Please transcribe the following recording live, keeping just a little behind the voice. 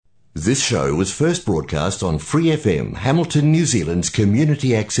This show was first broadcast on Free FM, Hamilton, New Zealand's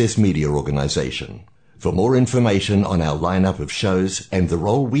community access media organisation. For more information on our lineup of shows and the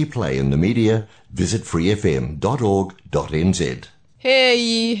role we play in the media, visit freefm.org.nz. Hear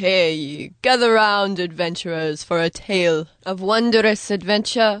ye, gather round, adventurers, for a tale of wondrous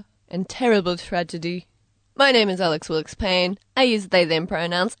adventure and terrible tragedy. My name is Alex Wilkes Payne. I use they, them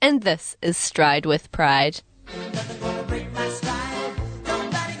pronouns, and this is Stride with Pride.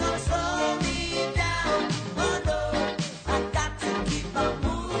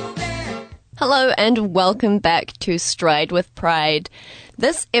 Hello and welcome back to Stride with Pride.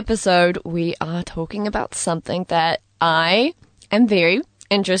 This episode we are talking about something that I am very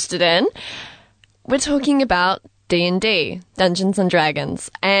interested in. We're talking about D&D, Dungeons and Dragons,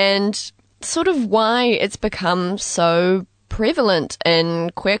 and sort of why it's become so prevalent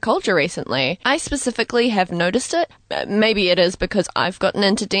in queer culture recently. I specifically have noticed it. Maybe it is because I've gotten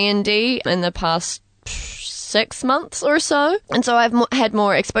into D&D in the past 6 months or so, and so I've had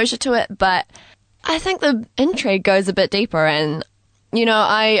more exposure to it, but I think the intrigue goes a bit deeper, and, you know,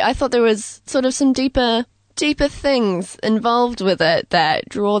 I thought there was sort of some deeper things involved with it that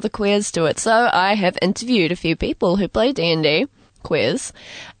draw the queers to it, so I have interviewed a few people who play D&D, queers,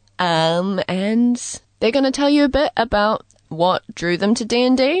 and they're going to tell you a bit about what drew them to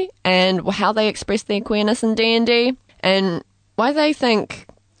D&D, and how they express their queerness in D&D, and why they think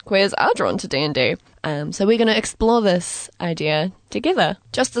queers are drawn to D&D. So we're going to explore this idea together.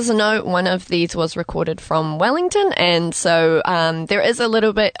 Just as a note, one of these was recorded from Wellington, and so there is a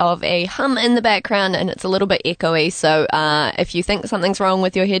little bit of a hum in the background, and it's a little bit echoey, so if you think something's wrong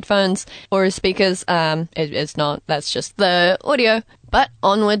with your headphones or speakers, it's not. That's just the audio. But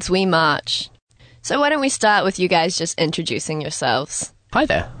onwards we march. So why don't we start with you guys just introducing yourselves? Hi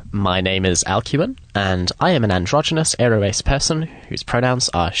there, my name is Alcuin, and I am an androgynous aero-ace person whose pronouns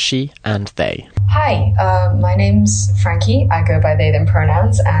are she and they. Hi, my name's Frankie. I go by they, them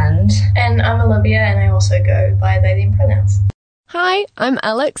pronouns, and I'm Olivia, and I also go by they, them pronouns. Hi, I'm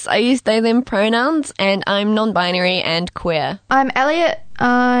Alex. I use they, them pronouns, and I'm non-binary and queer. I'm Elliot.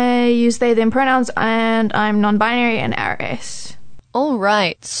 I use they, them pronouns, and I'm non-binary and aero-ace. All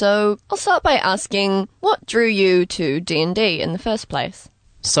right, so I'll start by asking, what drew you to D&D in the first place?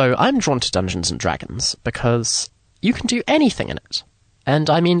 So I'm drawn to Dungeons & Dragons because you can do anything in it. And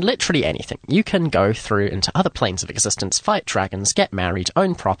I mean literally anything. You can go through into other planes of existence, fight dragons, get married,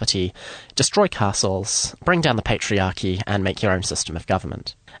 own property, destroy castles, bring down the patriarchy, and make your own system of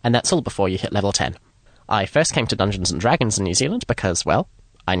government. And that's all before you hit level 10. I first came to Dungeons & Dragons in New Zealand because, well,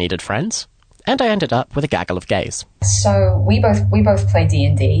 I needed friends. And I ended up with a gaggle of gays. So we both play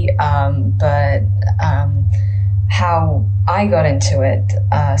D&D, but how I got into it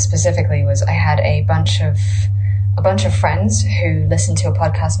specifically was I had a bunch of friends who listened to a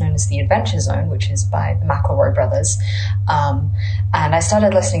podcast known as The Adventure Zone, which is by the McElroy brothers, and I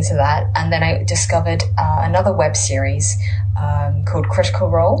started listening to that, and then I discovered another web series called Critical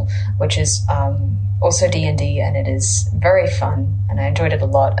Role, which is also D&D, and it is very fun, and I enjoyed it a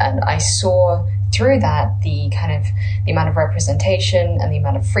lot, and I saw through that the amount of representation and the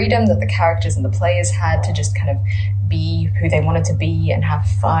amount of freedom that the characters and the players had to just kind of be who they wanted to be and have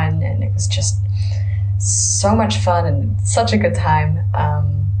fun, and it was just so much fun and such a good time.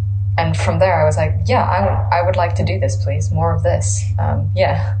 And from there I was like, yeah, I would like to do this, please, more of this.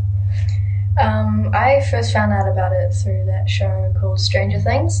 I first found out about it through that show called Stranger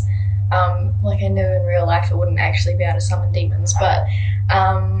Things. I knew in real life it wouldn't actually be able to summon demons, but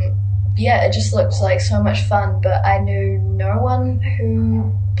it just looks like so much fun, but I knew no one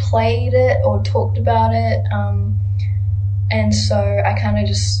who played it or talked about it, and so I kind of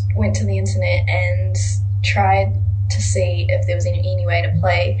just went to the internet and tried to see if there was any way to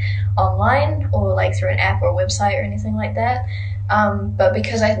play online or through an app or a website or anything like that. But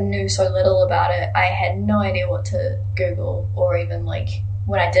because I knew so little about it, I had no idea what to Google, or even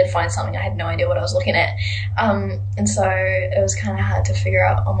when I did find something, I had no idea what I was looking at. And so it was kind of hard to figure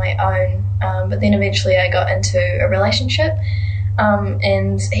out on my own. But then eventually I got into a relationship,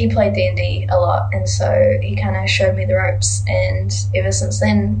 and he played D&D a lot. And so he kind of showed me the ropes. And ever since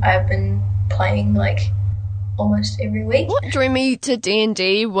then, I've been playing almost every week. What drew me to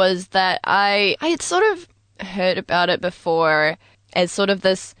D&D was that I had sort of heard about it before as sort of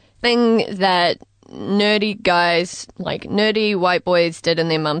this thing that nerdy guys, nerdy white boys, did in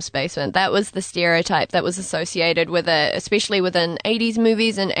their mum's basement. That was the stereotype that was associated with it, especially within 80s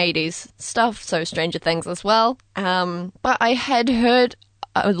movies and 80s stuff, so Stranger Things as well. But I had heard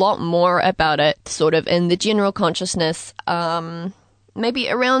a lot more about it sort of in the general consciousness, maybe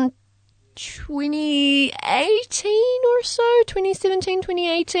around 2018 or so, 2017,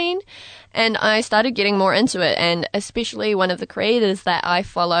 2018. And I started getting more into it. And especially one of the creators that I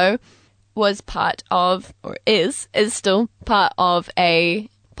follow was part of, or is still part of a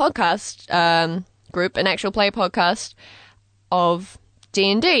podcast group, an actual play podcast of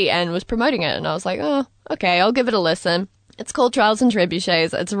D&D, and was promoting it. And I was like, oh, okay, I'll give it a listen. It's called Trials and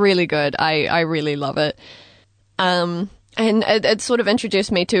Trebuchets. It's really good. I really love it. And it sort of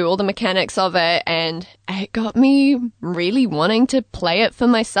introduced me to all the mechanics of it, and it got me really wanting to play it for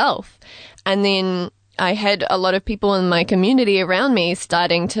myself. And then I had a lot of people in my community around me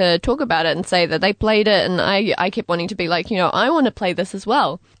starting to talk about it and say that they played it, and I kept wanting to be like, I want to play this as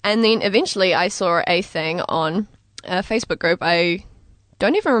well. And then eventually I saw a thing on a Facebook group. I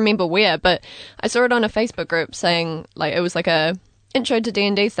don't even remember where, but I saw it on a Facebook group saying, like, it was like a intro to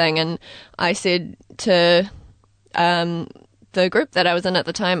D&D thing, and I said to the group that I was in at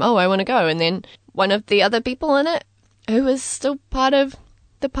the time, oh, I want to go. And then one of the other people in it, who was still part of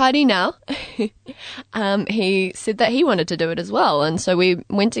the party now, he said that he wanted to do it as well. And so we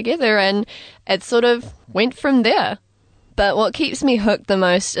went together, and it sort of went from there. But what keeps me hooked the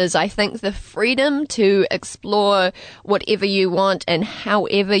most is, I think, the freedom to explore whatever you want and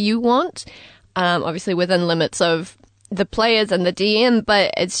however you want, obviously within limits of the players and the DM,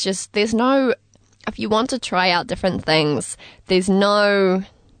 but it's just, there's no, if you want to try out different things, there's no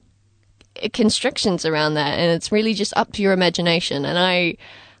constrictions around that, and it's really just up to your imagination, and I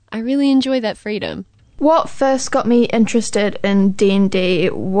really enjoy that freedom. What first got me interested in D&D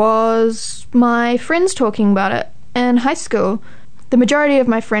was my friends talking about it in high school. The majority of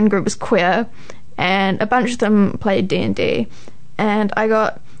my friend group was queer, and a bunch of them played D&D, and I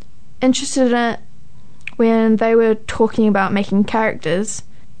got interested in it when they were talking about making characters,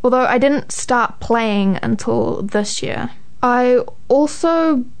 although I didn't start playing until this year. I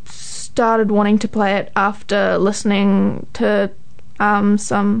also started wanting to play it after listening to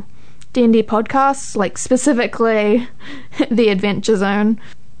some D&D podcasts, like specifically The Adventure Zone,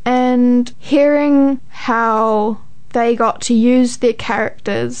 and hearing how they got to use their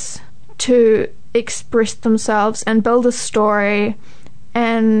characters to express themselves and build a story,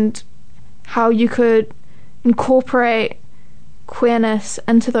 and how you could incorporate queerness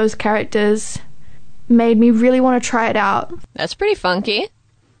into those characters, made me really want to try it out. That's pretty funky.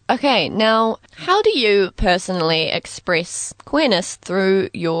 Okay, now, how do you personally express queerness through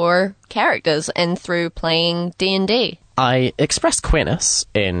your characters and through playing D&D? I express queerness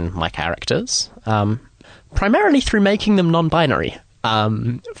in my characters, primarily through making them non-binary.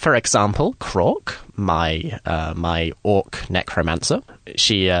 For example, Krork, my orc necromancer,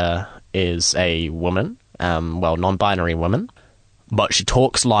 she is a woman, non-binary woman, but she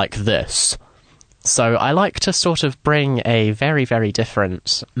talks like this. So I like to sort of bring a very, very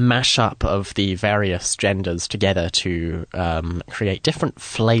different mashup of the various genders together to create different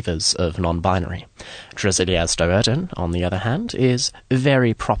flavours of non-binary. Drasilia Do'Urden, on the other hand, is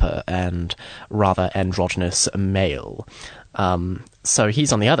very proper and rather androgynous male. So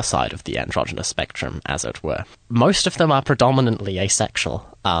he's on the other side of the androgynous spectrum, as it were. Most of them are predominantly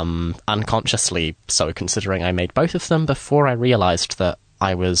asexual, unconsciously so, considering I made both of them before I realised that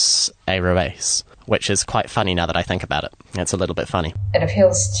I was aroace, which is quite funny now that I think about it. It's a little bit funny. It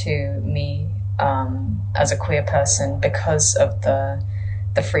appeals to me as a queer person because of the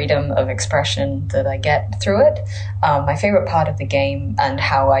freedom of expression that I get through it. My favorite part of the game, and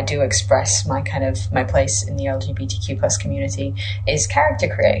how I do express my place in the LGBTQ plus community, is character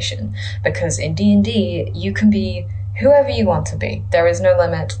creation. Because in D&D, you can be whoever you want to be. There is no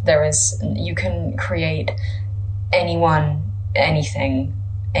limit. You can create anyone, anything,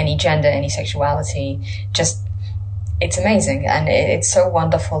 any gender, any sexuality. Just, it's amazing, and it's so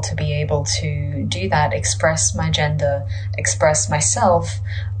wonderful to be able to do that, express my gender, express myself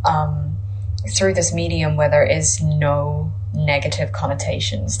through this medium where there is no negative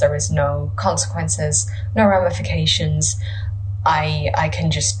connotations, there is no consequences, no ramifications. I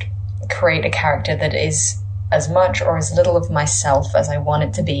can just create a character that is as much or as little of myself as I want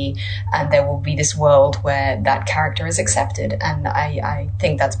it to be, and there will be this world where that character is accepted, and I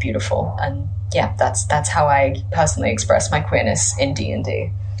think that's beautiful. And yeah, that's how I personally express my queerness in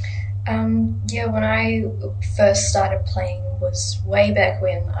D&D. When I first started playing was way back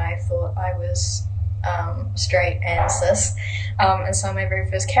when I thought I was straight and cis, and so my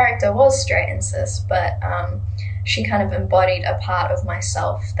very first character was straight and cis, but she kind of embodied a part of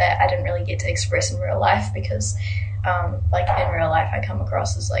myself that I didn't really get to express in real life, because in real life I come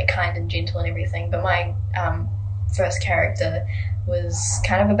across as like kind and gentle and everything, but my first character was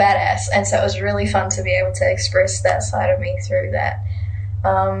kind of a badass, and so it was really fun to be able to express that side of me through that.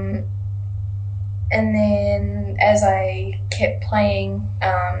 And then as I kept playing,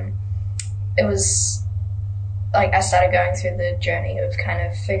 it was like I started going through the journey of kind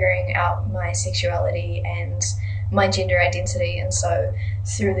of figuring out my sexuality and my gender identity. And so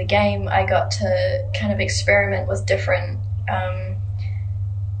through the game, I got to kind of experiment with different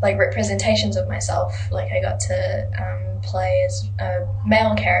like representations of myself. Like I got to play as a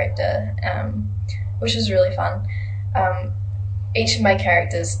male character, which was really fun. Each of my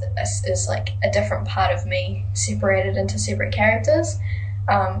characters is like a different part of me separated into separate characters.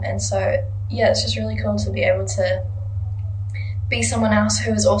 And so, yeah, it's just really cool to be able to be someone else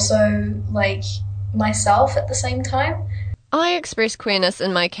who is also like myself at the same time. I express queerness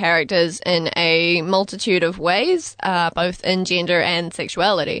in my characters in a multitude of ways, both in gender and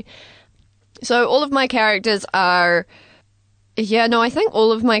sexuality. So all of my characters are... I think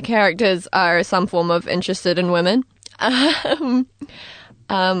all of my characters are some form of interested in women.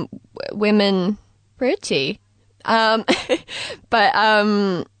 Women pretty. But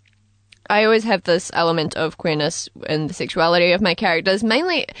I always have this element of queerness in the sexuality of my characters,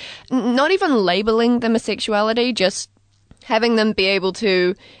 mainly not even labeling them as sexuality, just having them be able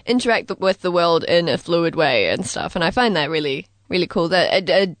to interact with the world in a fluid way and stuff. And I find that really, really cool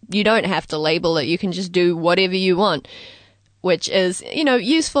that you don't have to label it. You can just do whatever you want, which is,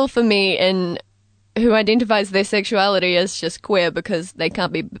 useful for me in who identifies their sexuality as just queer because they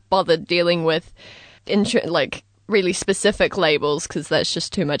can't be bothered dealing with really specific labels because that's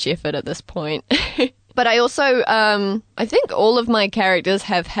just too much effort at this point. But I also, I think all of my characters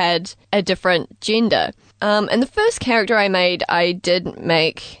have had a different gender. And the first character I made, I did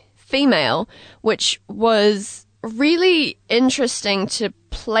make female, which was really interesting to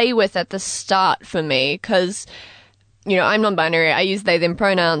play with at the start for me because, I'm non-binary. I use they, them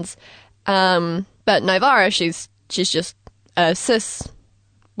pronouns. But Naivara, she's just a cis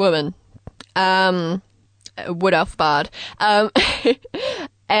woman. Wood elf bard. And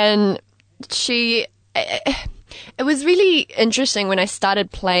it was really interesting when I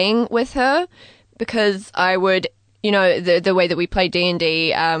started playing with her because I would, the way that we play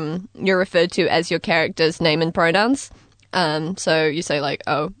D&D, you're referred to as your character's name and pronouns. So you say like,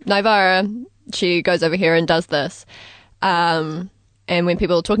 oh, Naivara, she goes over here and does this. And when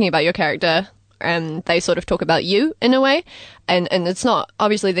people are talking about your character, they sort of talk about you in a way. And it's not,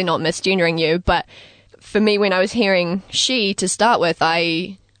 obviously they're not misgendering you, but for me, when I was hearing she to start with,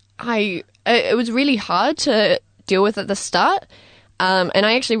 it was really hard to deal with at the start. And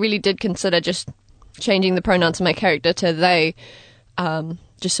I actually really did consider just changing the pronouns of my character to they,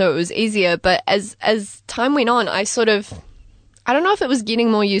 just so it was easier. But as time went on, I don't know if it was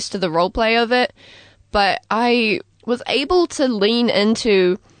getting more used to the roleplay of it, but I was able to lean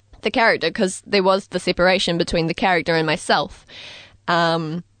into the character because there was the separation between the character and myself.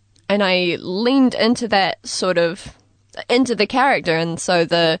 And I leaned into that into the character. And so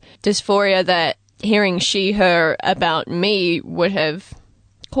the dysphoria that hearing she, her about me would have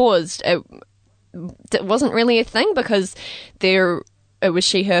caused, it wasn't really a thing because it was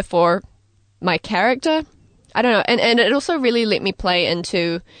she, her for my character. I don't know. And it also really let me play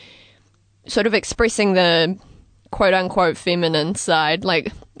into sort of expressing the quote unquote feminine side,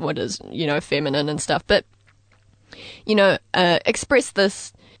 like what is, feminine and stuff. But, express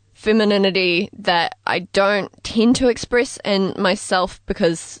this femininity that I don't tend to express in myself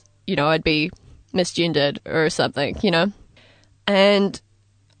because, I'd be misgendered or something, And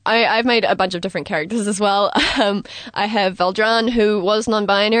I've made a bunch of different characters as well. I have Valdran, who was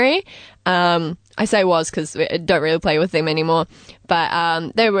non-binary. I say was because I don't really play with them anymore.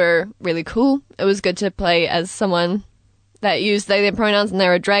 But they were really cool. It was good to play as someone that used they, their pronouns, and they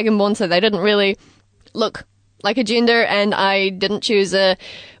were dragonborn, so they didn't really look like a gender, and I didn't choose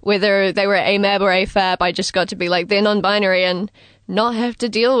whether they were AMAB or AFAB. I just got to be like, they're non-binary and not have to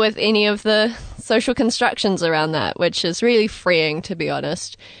deal with any of the social constructions around that, which is really freeing, to be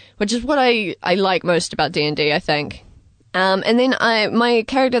honest, which is what I like most about D&D, I think. And then my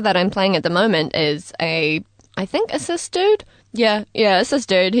character that I'm playing at the moment is I think a cis dude. Yeah, a cis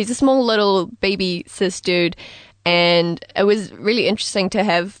dude. He's a small little baby cis dude, and it was really interesting to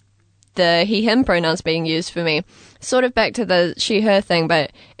have the he, him pronouns being used for me. Sort of back to the she, her thing,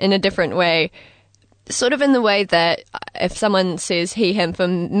 but in a different way. Sort of in the way that if someone says he, him for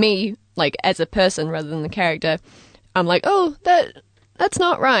me, like as a person rather than the character, I'm like, oh, that's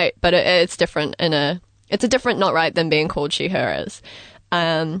not right. But it's different it's a different not right than being called she, her is.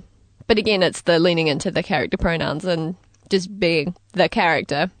 But again, it's the leaning into the character pronouns and just being the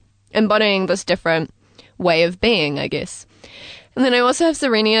character, embodying this different way of being, I guess. And then I also have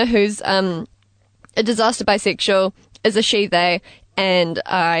Serenia, who's a disaster bisexual, is a she, they, and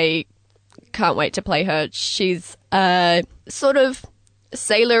I can't wait to play her. She's a sort of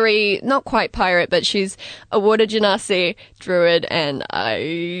sailory, not quite pirate, but she's a water genasi druid, and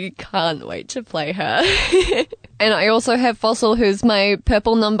I can't wait to play her. And I also have Fossil, who's my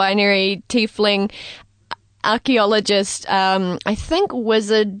purple non-binary tiefling archaeologist, I think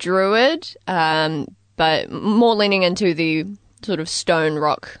wizard druid, but more leaning into the sort of stone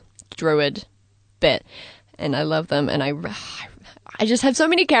rock druid bit. And I love them, and I just have so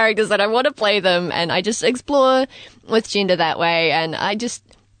many characters that I want to play them, and I just explore with gender that way, and I just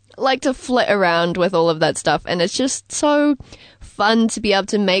like to flit around with all of that stuff, and it's just so fun to be able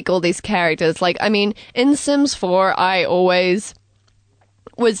to make all these characters. Like, I mean, in Sims 4, I always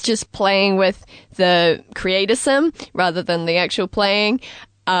was just playing with the creator sim rather than the actual playing.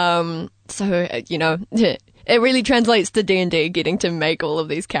 So, you know, it really translates to D&D, getting to make all of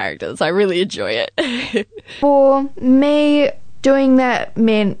these characters. I really enjoy it. For me, doing that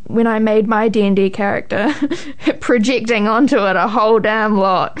meant when I made my D&D character, projecting onto it a whole damn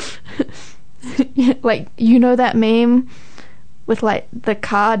lot. Like, you know that meme with, like, the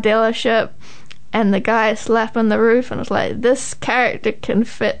car dealership and the guy slapping the roof, and it's like, this character can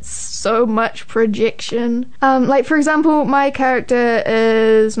fit so much projection. Like, for example, my character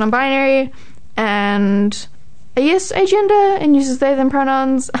is non-binary and yes, agender, and uses they them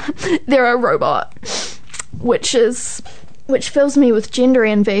pronouns. They're a robot, which fills me with gender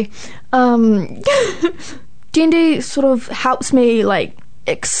envy. D&D sort of helps me, like,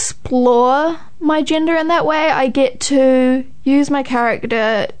 explore my gender in that way. I get to use my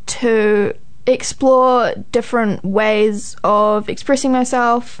character to explore different ways of expressing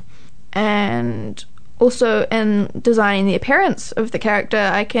myself, and also in designing the appearance of the character,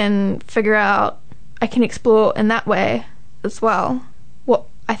 I can explore in that way as well what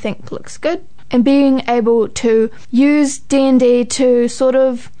I think looks good. And being able to use D&D to sort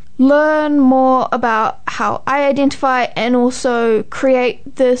of learn more about how I identify, and also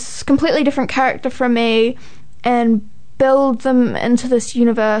create this completely different character from me and build them into this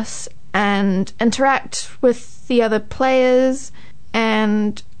universe and interact with the other players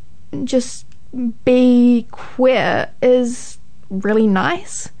and just be queer is really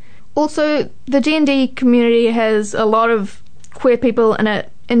nice. Also, the D&D community has a lot of queer people in it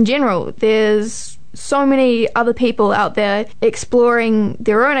in general. There's so many other people out there exploring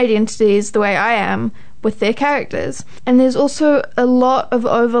their own identities the way I am with their characters. And there's also a lot of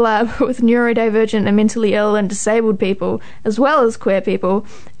overlap with neurodivergent and mentally ill and disabled people, as well as queer people,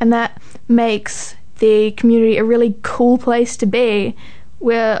 and that makes the community a really cool place to be,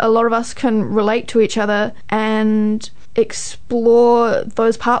 where a lot of us can relate to each other and explore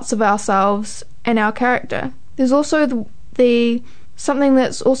those parts of ourselves and our character. There's also the something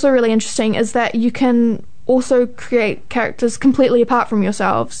that's also really interesting is that you can also create characters completely apart from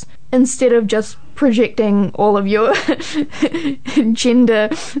yourselves, instead of just projecting all of your gender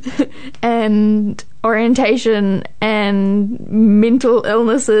and orientation and mental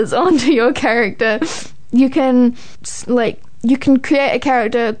illnesses onto your character. You can create a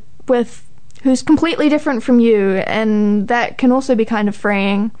character who's completely different from you, and that can also be kind of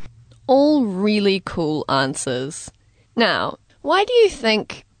freeing. All really cool answers. Now, why do you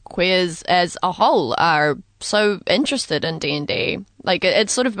think queers as a whole are so interested in D&D? Like,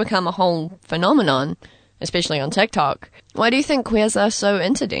 it's sort of become a whole phenomenon, especially on TikTok. Why do you think queers are so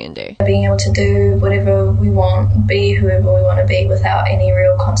into D&D? Being able to do whatever we want, be whoever we want to be without any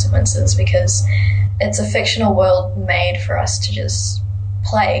real consequences, because it's a fictional world made for us to just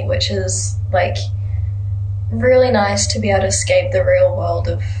play, which is, like, really nice to be able to escape the real world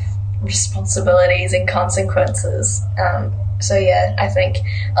of responsibilities and consequences. So yeah, I think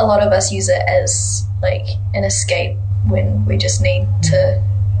a lot of us use it as, like, an escape when we just need to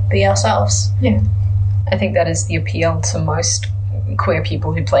be ourselves. Yeah. I think that is the appeal to most queer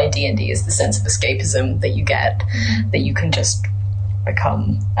people who play D&D, is the sense of escapism that you get, that you can just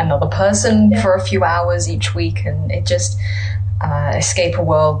become another person for a few hours each week, and it just escape a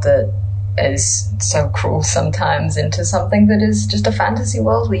world that is so cruel sometimes into something that is just a fantasy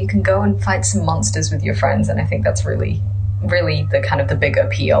world where you can go and fight some monsters with your friends. And I think that's really the kind of the big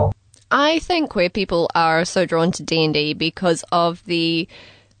appeal. I think queer people are so drawn to D&D because of the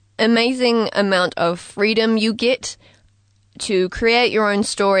amazing amount of freedom you get to create your own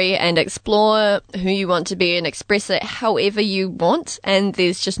story and explore who you want to be and express it however you want, and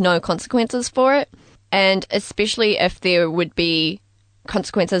there's just no consequences for it. And especially if there would be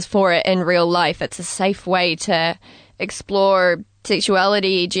consequences for it in real life, it's a safe way to explore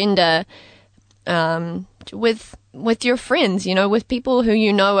sexuality, gender, with your friends, you know, with people who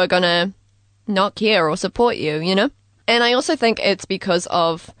you know are gonna not care or support you, you know? And I also think it's because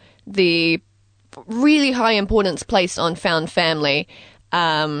of the really high importance placed on found family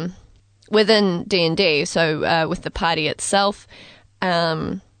within D&D. So with the party itself,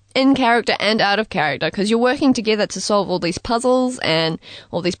 in character and out of character, because you're working together to solve all these puzzles and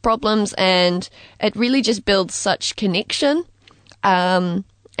all these problems, and it really just builds such connection. And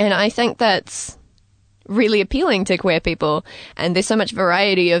I think that's really appealing to queer people, and there's so much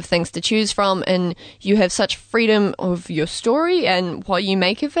variety of things to choose from, and you have such freedom of your story and what you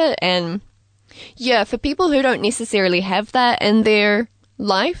make of it. And yeah, for people who don't necessarily have that in their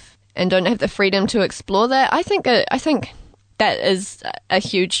life and don't have the freedom to explore that, I think that is a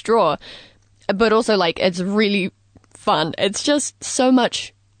huge draw. But also, like, it's really fun. It's just so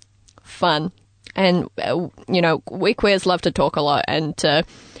much fun. And, you know, we queers love to talk a lot and to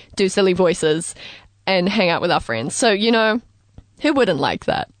do silly voices and hang out with our friends. So, you know, who wouldn't like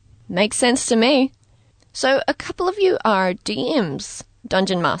that? Makes sense to me. So a couple of you are DMs,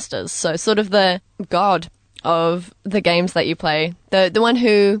 Dungeon Masters. So sort of the god of the games that you play. The one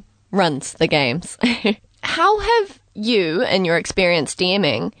who runs the games. How have you, in your experience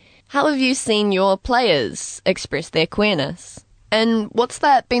DMing, how have you seen your players express their queerness? And what's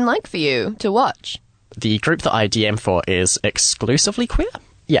that been like for you to watch? The group that I DM for is exclusively queer.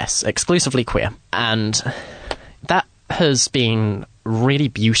 Yes, exclusively queer. And that has been really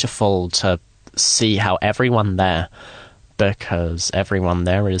beautiful to see how everyone there, because everyone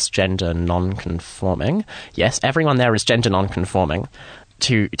there is gender non-conforming. Yes, everyone there is gender non-conforming.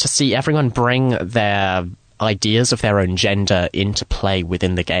 To see everyone bring their ideas of their own gender into play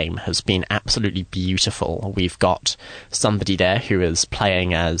within the game has been absolutely beautiful. We've got somebody there who is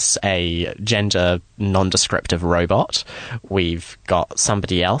playing as a gender nondescriptive robot. We've got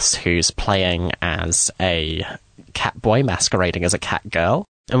somebody else who's playing as a cat boy masquerading as a cat girl.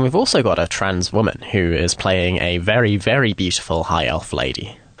 And we've also got a trans woman who is playing a very, very beautiful high elf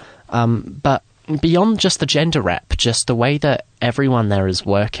lady. But beyond just the gender rep, just the way that everyone there is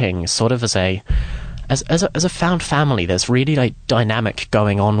working sort of as a found family, there's really like dynamic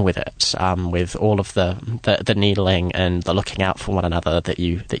going on with it, with all of the needling and the looking out for one another that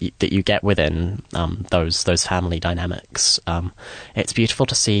you get within those family dynamics. It's beautiful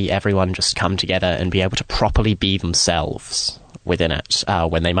to see everyone just come together and be able to properly be themselves within it,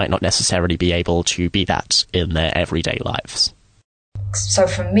 when they might not necessarily be able to be that in their everyday lives. So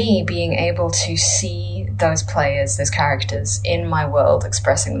for me, being able to see those players, those characters in my world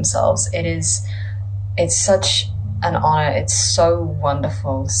expressing themselves, it's such an honor. It's so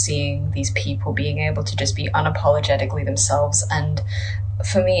wonderful seeing these people being able to just be unapologetically themselves. And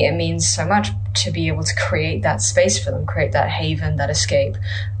for me, it means so much to be able to create that space for them, create that haven, that escape.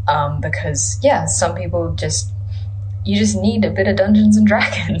 Because, yeah, some people you just need a bit of Dungeons and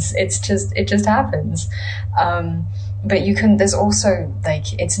Dragons. It just happens. But there's also,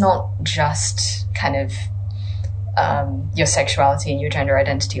 like, it's not just kind of your sexuality and your gender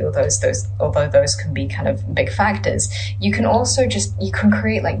identity, although those can be kind of big factors. You can also you can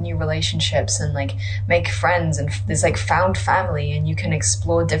create like new relationships and like make friends, and there's like found family, and you can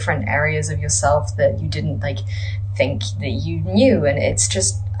explore different areas of yourself that you didn't like think that you knew. And it's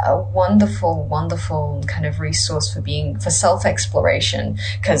just a wonderful, wonderful kind of resource for self-exploration.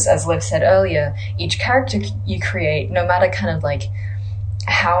 Because as Liv said earlier, each character you create, no matter kind of like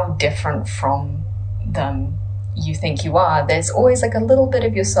how different from them you think you are, there's always like a little bit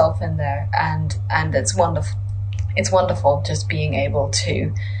of yourself in there, and it's wonderful. It's wonderful just being able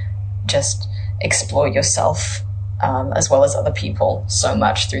to just explore yourself as well as other people so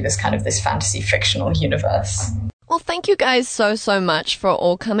much through this fantasy fictional universe. Well, thank you guys so much for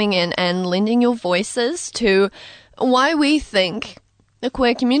all coming in and lending your voices to why we think the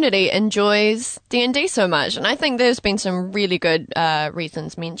queer community enjoys D&D so much. And I think there's been some really good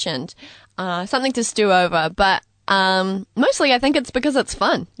reasons mentioned. Something to stew over, but mostly I think it's because it's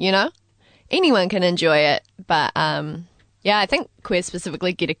fun, you know? Anyone can enjoy it, but yeah, I think queers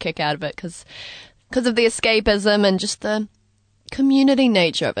specifically get a kick out of it because of the escapism and just the community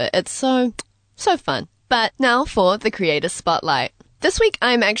nature of it. It's so fun. But now for the Creator Spotlight. This week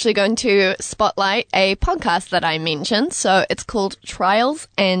I'm actually going to spotlight a podcast that I mentioned. So it's called Trials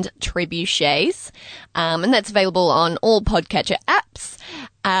and Trebuchets, and that's available on all podcatcher apps.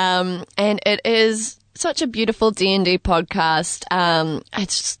 And it is such a beautiful D&D podcast.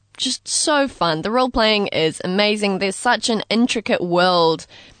 It's just so fun. The role-playing is amazing. There's such an intricate world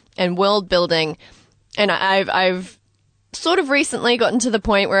and world building. And I've sort of recently gotten to the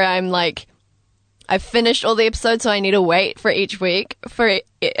point where I'm like, I've finished all the episodes, so I need to wait for each week for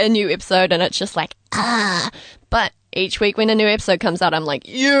a new episode, and it's just like, But each week when a new episode comes out, I'm like,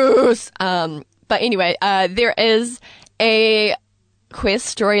 yes! But anyway, there is a queer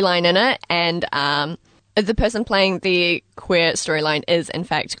storyline in it, and the person playing the queer storyline is in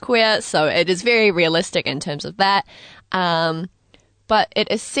fact queer, so it is very realistic in terms of that. But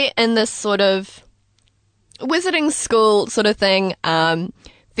it is set in this sort of wizarding school sort of thing,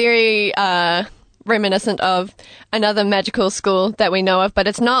 very reminiscent of another magical school that we know of, but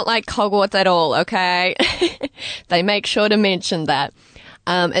it's not like Hogwarts at all, okay? They make sure to mention that.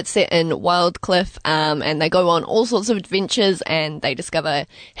 It's set in Wildcliff, and they go on all sorts of adventures, and they discover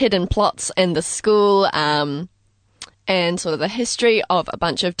hidden plots in the school, and sort of the history of a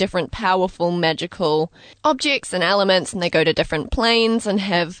bunch of different powerful magical objects and elements, and they go to different planes and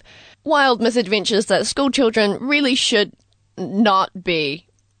have wild misadventures that school children really should not be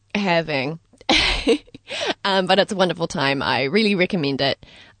having. But it's a wonderful time. I really recommend it.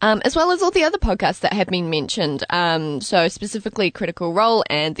 As well as all the other podcasts that have been mentioned. So specifically Critical Role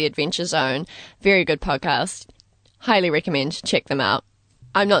and The Adventure Zone. Very good podcast. Highly recommend. Check them out.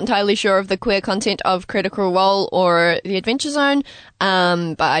 I'm not entirely sure of the queer content of Critical Role or The Adventure Zone,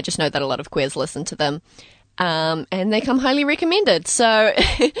 but I just know that a lot of queers listen to them. And they come highly recommended. So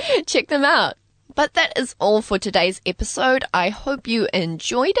check them out. But that is all for today's episode. I hope you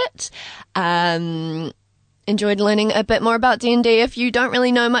enjoyed it. Enjoyed learning a bit more about D&D if you don't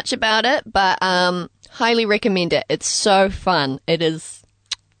really know much about it, but highly recommend it. It's so fun. It is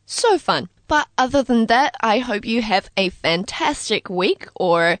so fun. But other than that, I hope you have a fantastic week,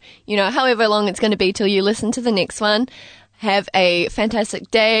 or, however long it's going to be till you listen to the next one. Have a fantastic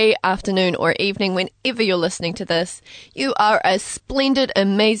day, afternoon, or evening whenever you're listening to this. You are a splendid,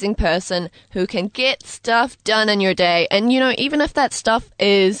 amazing person who can get stuff done in your day. And, even if that stuff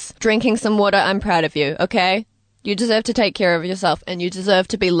is drinking some water, I'm proud of you, okay? You deserve to take care of yourself, and you deserve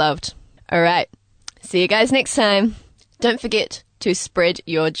to be loved. All right. See you guys next time. Don't forget to spread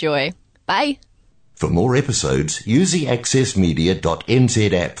your joy. Bye. For more episodes, use the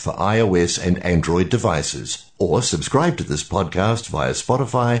accessmedia.nz app for iOS and Android devices, or subscribe to this podcast via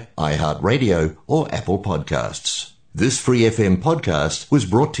Spotify, iHeartRadio, or Apple Podcasts. This Free FM podcast was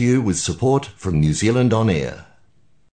brought to you with support from New Zealand On Air.